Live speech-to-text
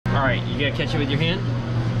All right, you gonna catch it with your hand?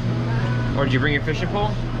 Or did you bring your fishing pole?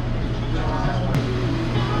 Want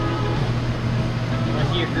to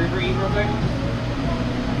see your grouper eat real quick?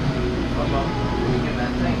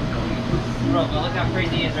 Bro, but look how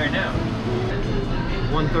crazy he is right now.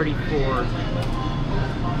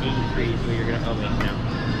 134.83 is what you're gonna owe me now.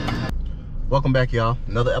 Welcome back, y'all.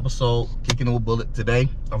 Another episode, Kicking It with Bullet. Today,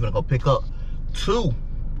 I'm gonna go pick up two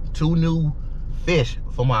new fish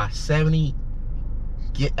for my 70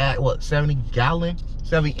 gallon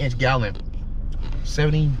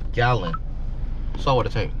saltwater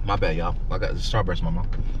tank. My bad, y'all. I got the Starburst in my mouth.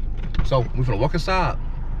 So we're gonna walk inside.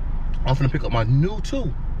 I'm gonna pick up my new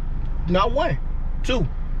two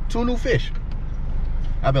new fish.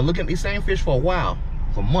 I've been looking at these same fish for a while,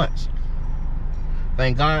 for months.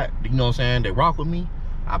 Thank God, you know what I'm saying, they rock with me.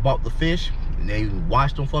 I bought the fish, and they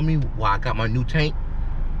washed them for me while I got my new tank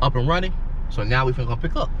up and running. So now we're gonna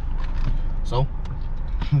pick up. So,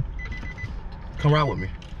 come ride with me.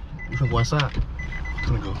 We're gonna go outside.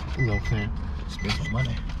 We're gonna go, you know what I'm saying, spend some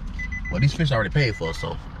money. Well, these fish I already paid for,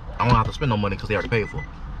 so I don't have to spend no money because they already paid for.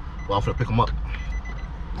 Well, I'm gonna pick them up.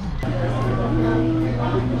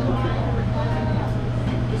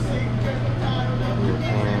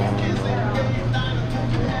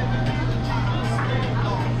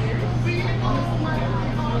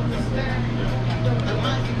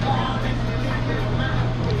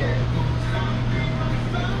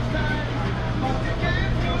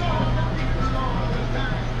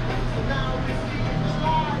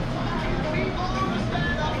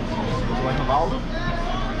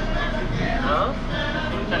 Huh?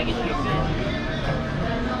 I'm trying to get you a fish.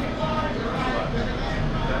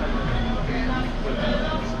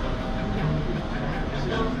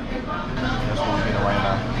 That's what we're getting right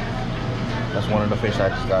now. That's one of the fish I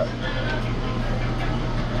just got.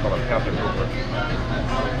 It's called a panther grouper.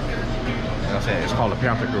 And I said it's called a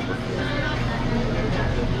panther grouper.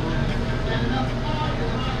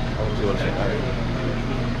 Let's see what it's like.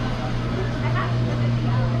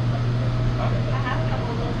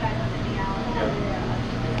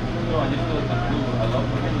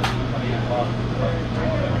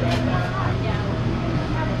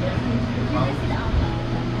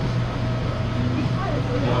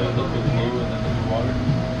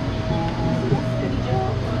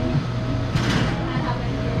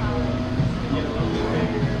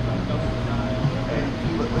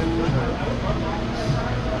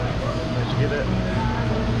 Did you get that?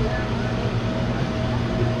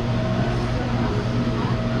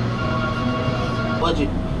 Budget.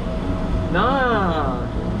 Nah.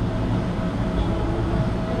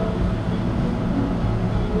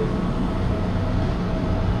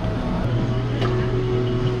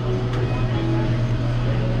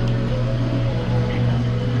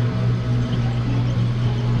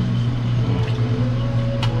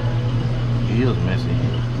 He is messy.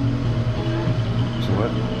 So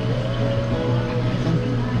what?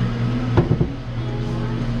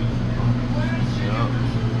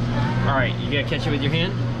 Yeah. All right, you gonna catch it with your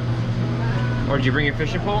hand? Or did you bring your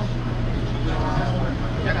fishing pole?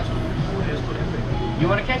 Yeah, that's what. You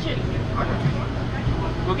want to catch it?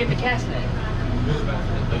 Go get the cast net.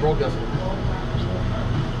 They broke us.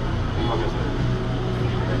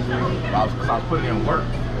 I was putting in work.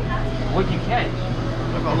 What'd you catch?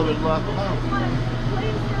 Look a little bit left alone.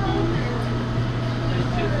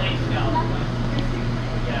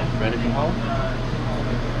 Ready to go home?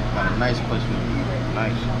 Got a nice place for you.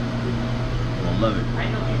 Nice. You're gonna love it. I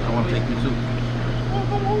want to take you too.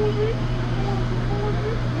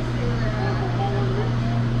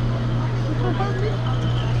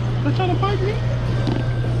 They're trying to bite me.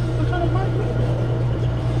 They're trying to bite me.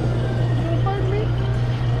 They're trying to bite me.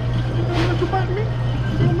 They're gonna let you bite me.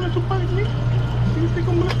 They're gonna let you bite me. You think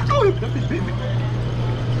I'm gonna? Oh, that fish bit me.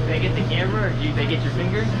 Did they get the camera or did they get your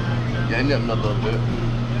finger? Yeah, I nipped a little bit.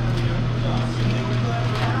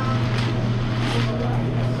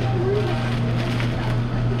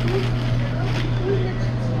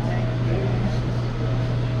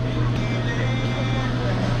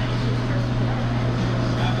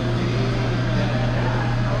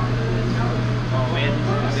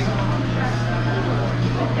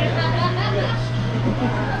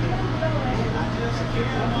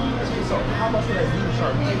 So how much would that zebra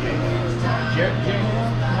shark be again? Jerry?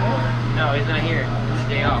 No, he's not here. It's a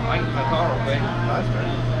day off. I can give him a call real quick. That's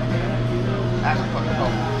right. Ask him fucking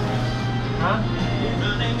call. Huh?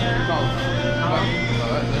 Call.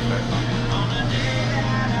 That's right.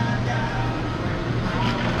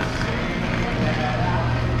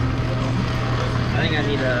 I think I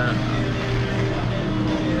need a...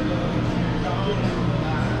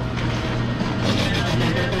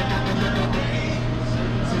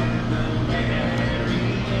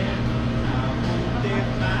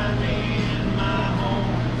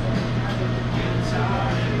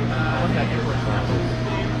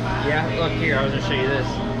 figured I was gonna show you this.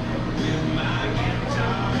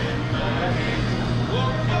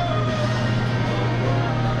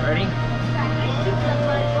 Ready?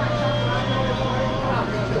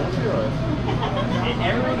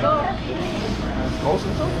 Everyone goes. Most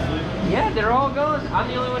of them? Yeah, they're all going. I'm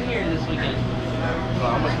the only one here this weekend.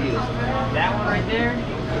 How much is this? That one right there.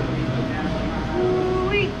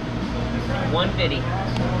 Woo-wee. 150.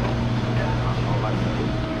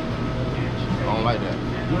 I don't like that.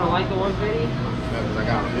 You don't like the 150? Yeah, because I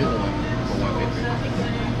got a bigger one for 150.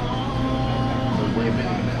 So way bigger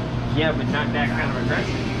than that. Yeah, but not that kind of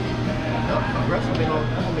aggressive. No, aggressive, they don't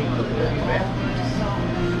mean look bad.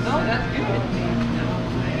 No, that's good.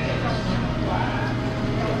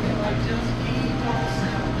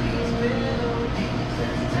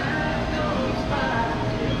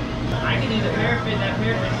 I can do the paraffin, that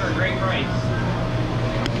paraffin for a great price.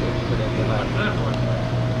 Good one.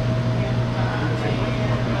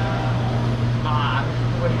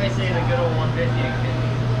 What if I say the good old 150?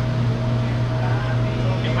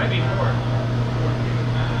 It might be more.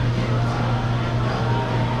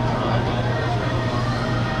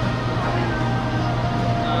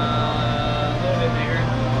 A little bit bigger.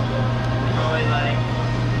 Probably like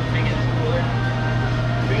make it cooler.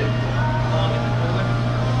 Big. Long as it's cooler.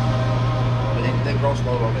 But they grow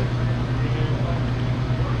slow on it.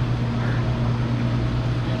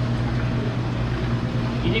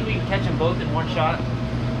 You think we can catch them both in one shot?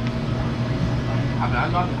 I can.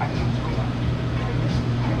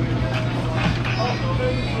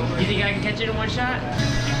 You think I can catch it in one shot?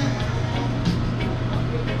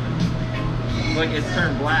 Look, it's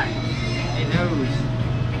turned black. It knows.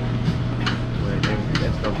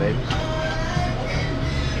 That's no baby.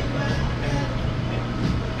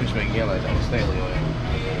 Just make yellow on the Stanley oil.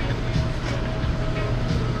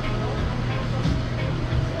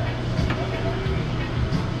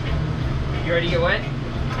 You ready to get wet?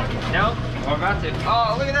 No? Well, I'm about to.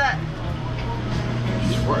 Oh, look at that!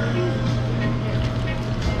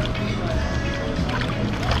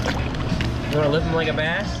 You want to lift him like a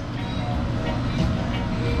bass?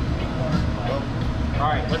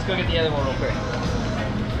 Alright, let's go get the other one real quick.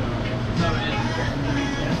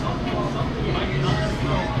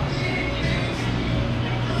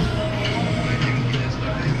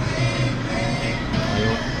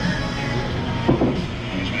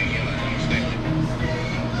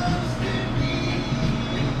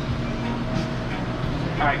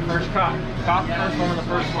 Alright, first caught. Caught the first one on the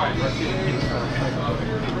first swipe. Let's see if we can get this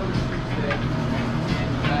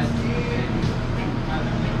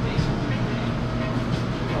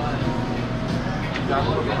got a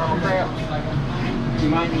little bit of crap. You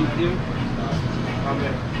might need to.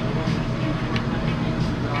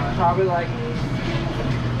 Probably like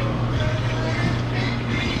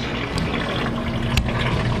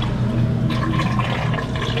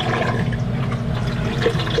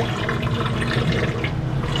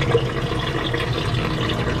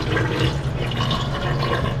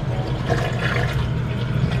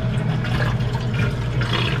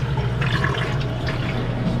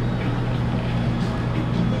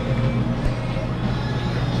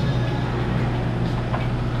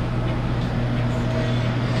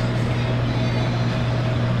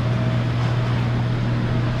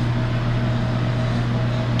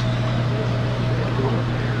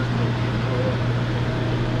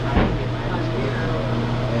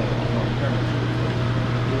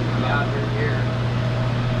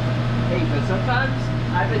sometimes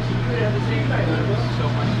I bet you would have the same type. So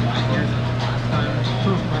much higher than the last time.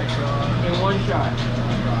 Oh my god. In one shot.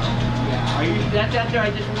 Yeah. Are you? That's after I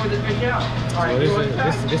just wore the fish out. All right.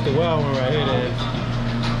 So this the wild one right here. Then. I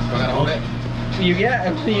gotta hold it. You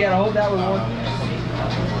gotta hold that with one.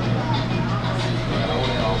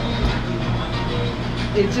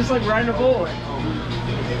 It's just like riding a bull.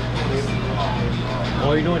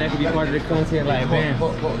 Oh, you know that could be part of the content, like, man, you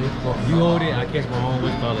hold it, I catch my own,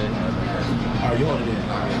 what's called it. Alright, you hold it in.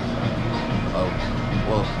 Oh,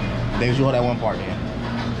 well, David, you hold that one part then.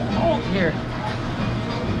 Oh, here.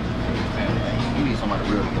 You need somebody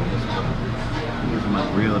real to get on this stuff. You need somebody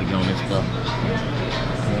real to get on this stuff.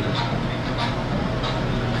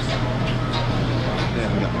 Yeah,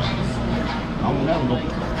 we got one. I don't never know.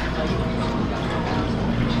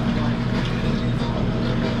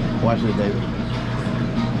 Watch this, David.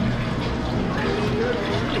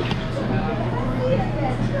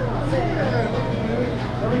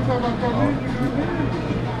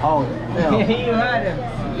 Oh, yeah. You had him.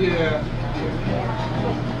 Yeah.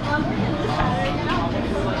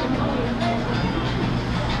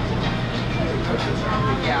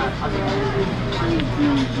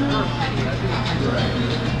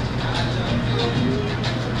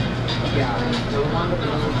 Yeah, the one with the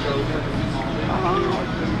little shoulder. I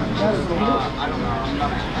don't know. I'm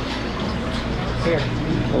not here.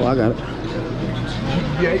 Oh, I got it.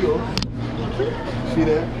 Yeah, you go. See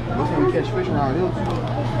that? That's how we catch fish around here.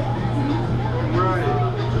 Right.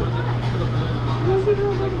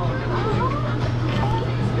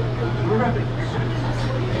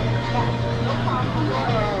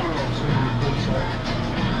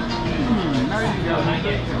 There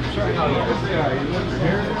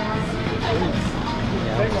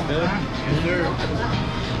you go.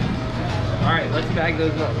 All right, let's bag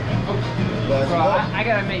those up. Bro, I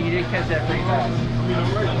gotta admit, you did catch that pretty fast.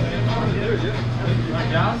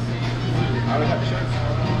 Josh? I don't have the shirt.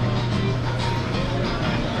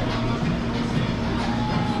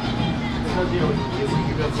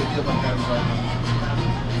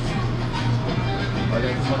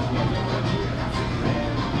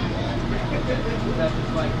 That's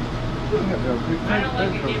just like, I don't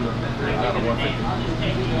like it.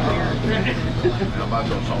 I'm about to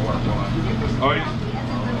go saltwater. Oh, yeah.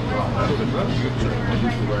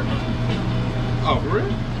 Oh, for real?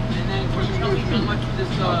 And then can you tell me how much this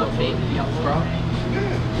baby yellow?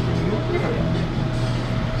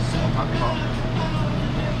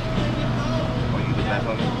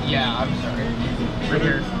 Yeah, I'm sorry. Right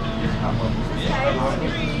here.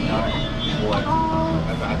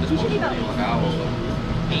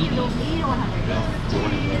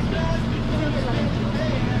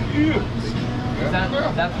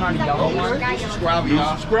 That's not a yellow one? Subscribe,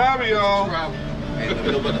 y'all. Subscribe, y'all. And a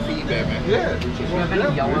little bit of feedback, man. Yeah. Do you have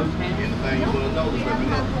any yellows, man? Anything you want to know, just let me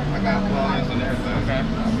know. I got plans and everything. Okay.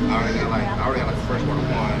 I already got like a freshwater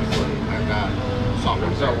plans, but I got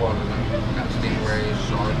saltwater. I got stingrays,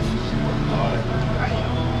 sharks, all that.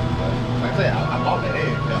 Like I said, I bought that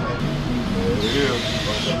egg. Yeah.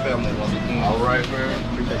 The family once again. All right, man.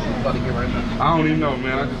 Appreciate you about to get right now. I don't even know,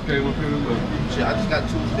 man. I just came up here to look. Shit, I just got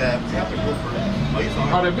 2 dabs. Oh, you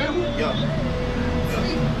saw Oh, they been? Yeah.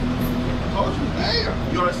 I told you.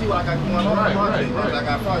 Damn. You already see what I got going on. Right. I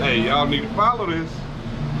got projects. Hey, y'all need to follow this.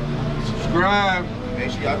 Subscribe.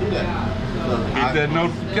 Make sure y'all do that. Hit that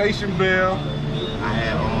notification bell. I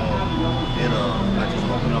had I just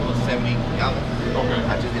opened up a 70 gallon. Okay.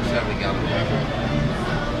 I just did 70 gallon.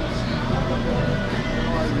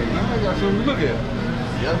 I got something to look at.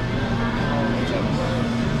 Yeah.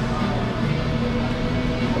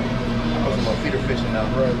 I put some feeder fishing now.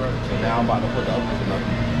 Right. So now I'm about to put the other fishing up.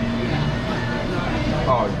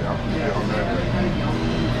 Oh, yeah.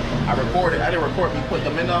 I didn't record me putting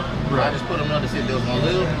them in there. Right. I just put them in there to see if they was gonna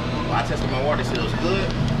live. When I tested my water to see if it was good.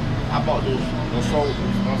 I bought those sold, you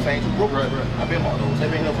know what I'm saying, to Brooklyn. Right. I've been bought those. They've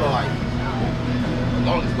been here for like the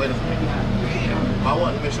longest waiting for me. But I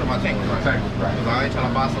wanted to make sure my tank was right. Because I ain't trying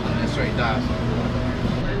to buy something that straight dies.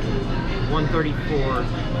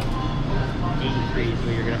 134.83 is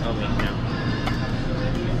what you're gonna owe me now.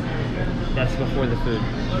 That's before the food.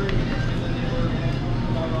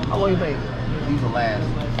 How long do you think these will last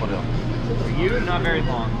for them? For you, not very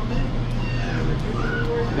long.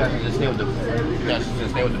 You guys can just stay with the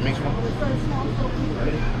mixed one?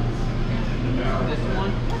 This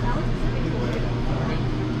one.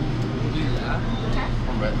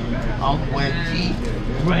 I'm ready. I'm ready.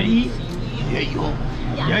 Ready? Yeah, you.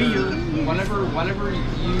 Yeah, you. Whatever you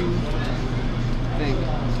think.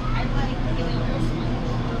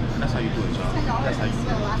 That's how you do it, y'all. That's how you do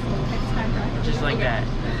it. Just like that.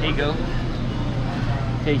 There you go.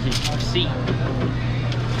 Take your seat.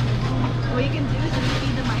 What you can do is just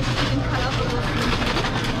feed the mice. You can cut up a little bit.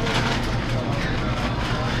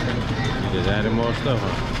 Just adding more stuff, huh?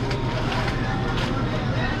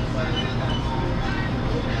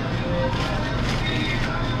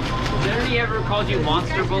 Has anybody ever called you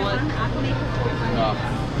Monster Bullet?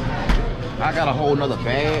 I got a whole nother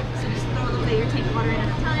bag. So just throw a little bit of your tank water in at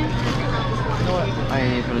a time. You know what? I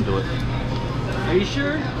ain't gonna do it. Are you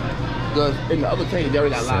sure? Because in the other tank, they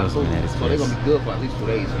already got live food. So they're gonna be good for at least 2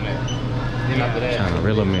 days from that. Then after that, Trying to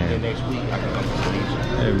reel 'em in. then next week, I can come to these.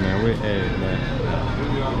 Hey man,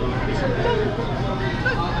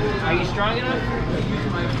 Are you strong enough?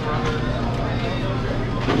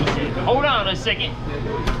 Hold on a second.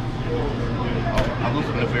 I'm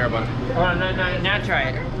looking at the fair, but Hold on, no, now try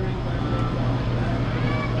it.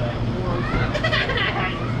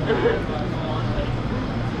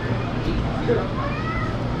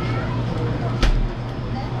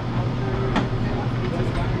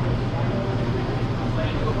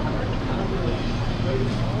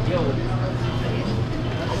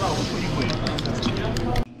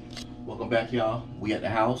 welcome back, y'all. We at the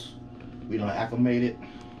house. We done acclimated.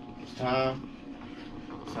 It's time.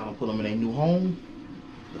 It's time to put them in a new home.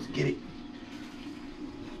 Let's get it.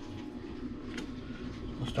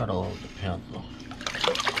 Let's start over with the panther.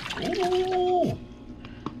 Ooh!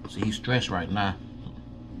 See, he's stressed right now.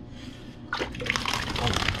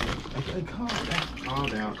 Okay, calm down. Calm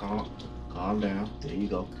down, calm down. There you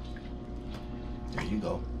go. There you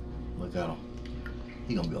go. Look at him.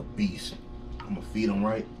 He gonna be a beast. I'm gonna feed him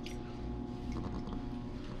right.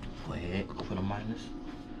 Go ahead, put a minus.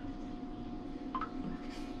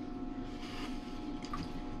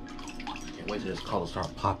 Can't wait till this color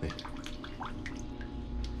start popping.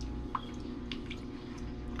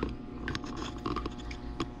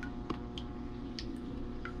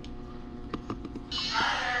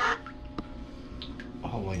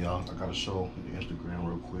 Hold on, y'all. I gotta show the Instagram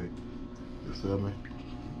real quick. You feel me?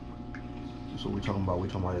 That's what we talking about. We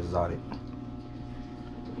talking about exotic.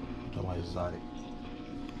 Talking about exotic.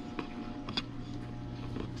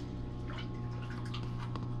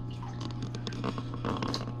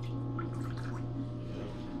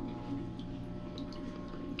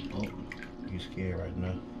 Oh, he's scared right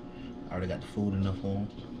now. I already got the food enough for him.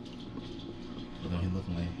 Look at him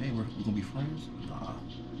looking like, hey, we're gonna be friends? Nah,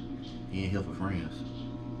 he ain't here for friends.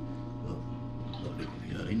 Look,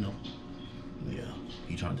 yeah, they know. Yeah,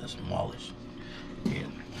 he trying to demolish. Yeah,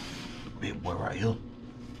 big boy right here.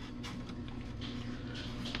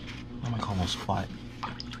 I'm gonna call him Spot.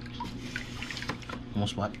 Come on,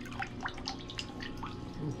 Spot.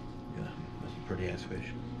 Ooh, yeah, that's a pretty ass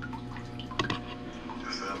fish. You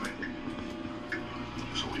feel me?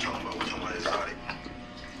 So we talking about exotic.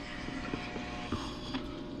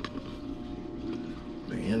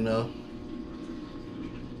 But you know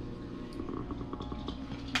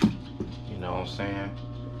what I'm saying?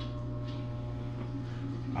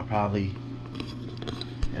 I probably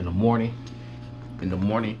in the morning,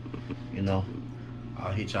 you know,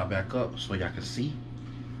 I'll hit y'all back up so y'all can see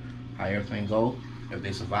how everything go. If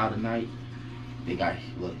they survive the night, they got,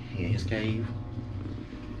 look, he in his cave.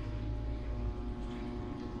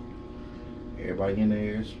 Everybody in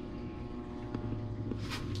theirs.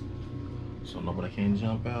 So nobody can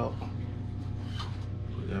jump out.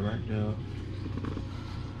 Put that right there.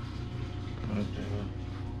 Right there.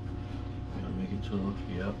 Gotta make it tough.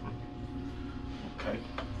 Yep. Okay.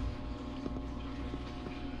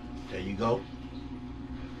 There you go.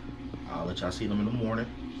 I'll let y'all see them in the morning,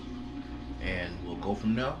 and we'll go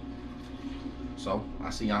from there. So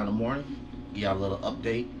I'll see y'all in the morning. Give y'all a little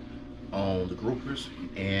update on the groupers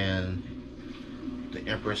and the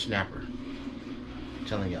Emperor Snapper. I'm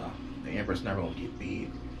telling y'all, the Emperor Snapper gonna get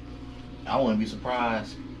big. I wouldn't be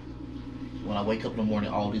surprised when I wake up in the morning,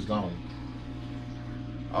 all these gone.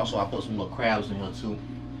 Also, I put some little crabs in here too.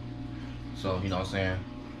 So, you know what I'm saying?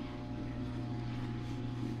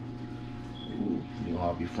 Ooh, you know,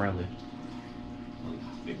 I'll be friendly.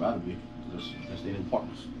 They better be. That's their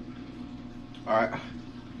partners. Alright.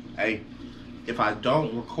 Hey, if I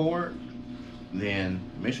don't record, then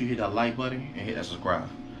make sure you hit that like button and hit that subscribe.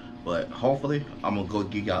 But hopefully, I'm going to go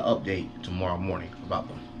give y'all an update tomorrow morning about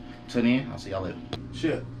them. Till then, I'll see y'all later.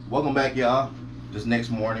 Shit. Welcome back, y'all. This next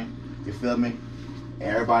morning. You feel me?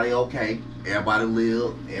 Everybody okay. Everybody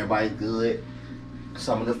live. Everybody good.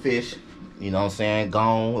 Some of the fish, you know what I'm saying,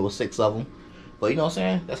 gone. It was 6 of them. But you know what I'm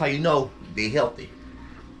saying? That's how you know they healthy.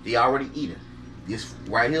 They already eating. This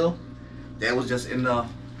right here, that was just in the,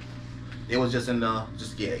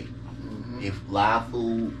 just to get ate. If live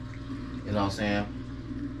food, you know what I'm saying?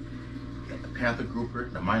 You got the Panther grouper,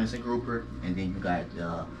 the Minus grouper, and then you got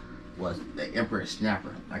the Emperor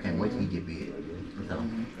Snapper. I can't wait till he get big.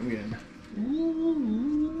 I'm getting.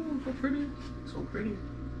 Ooh, so pretty. So pretty.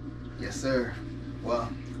 Yes, sir. Well,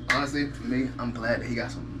 honestly, for me, I'm glad that he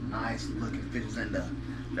got some nice looking fishes in the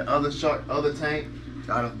other tank.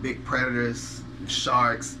 Got them big predators,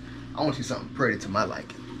 sharks. I want to see something pretty to my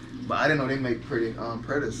liking. But I didn't know they make pretty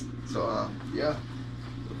predators. So yeah,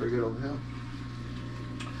 pretty good over here.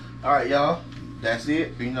 All right, y'all. That's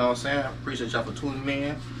it. You know what I'm saying? I appreciate y'all for tuning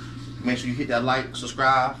in. Make sure you hit that like,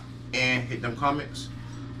 subscribe, and hit them comments.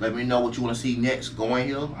 Let me know what you want to see next. Go in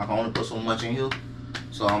here. I can only put so much in here.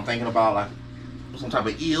 So I'm thinking about like some type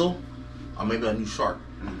of eel or maybe a new shark.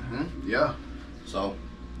 Yeah. So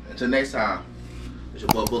until next time, it's your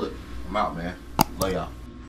boy Bullet. I'm out, man. Love y'all.